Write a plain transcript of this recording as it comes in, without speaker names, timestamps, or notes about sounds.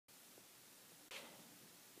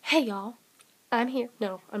Hey y'all, I'm here.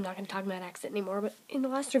 No, I'm not going to talk about accent anymore, but in the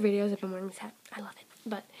last two videos I've been wearing this hat. I love it.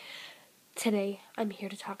 But today I'm here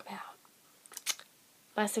to talk about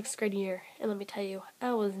my 6th grade year, and let me tell you,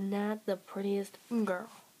 I was not the prettiest girl.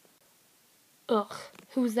 Ugh,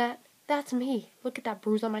 who's that? That's me. Look at that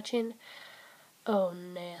bruise on my chin. Oh,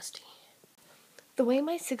 nasty. The way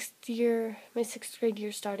my 6th grade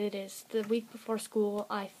year started is the week before school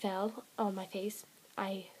I fell on my face.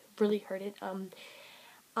 I really hurt it.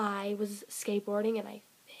 I was skateboarding and I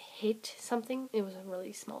hit something. It was a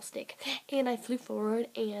really small stick. And I flew forward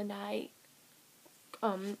and I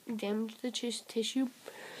damaged the tissue.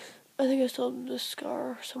 I think I still have the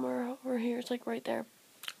scar somewhere over here. It's like right there.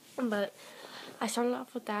 But I started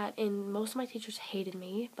off with that, and most of my teachers hated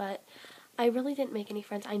me, but I really didn't make any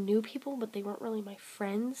friends. I knew people, but they weren't really my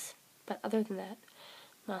friends. But other than that,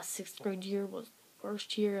 my 6th grade year was the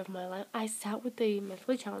worst year of my life. I sat with the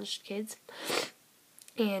mentally challenged kids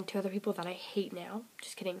and 2 other people that I hate now.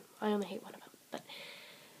 Just kidding. I only hate one of them. But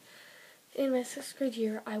in my 6th grade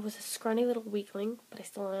year, I was a scrawny little weakling, but I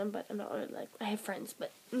still am, but I'm not really, I have friends.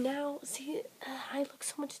 But now, see, I look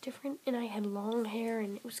so much different, and I had long hair,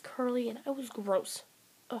 and it was curly, and I was gross.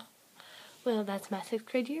 Ugh. Well, that's my 6th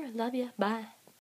grade year. Love ya. Bye.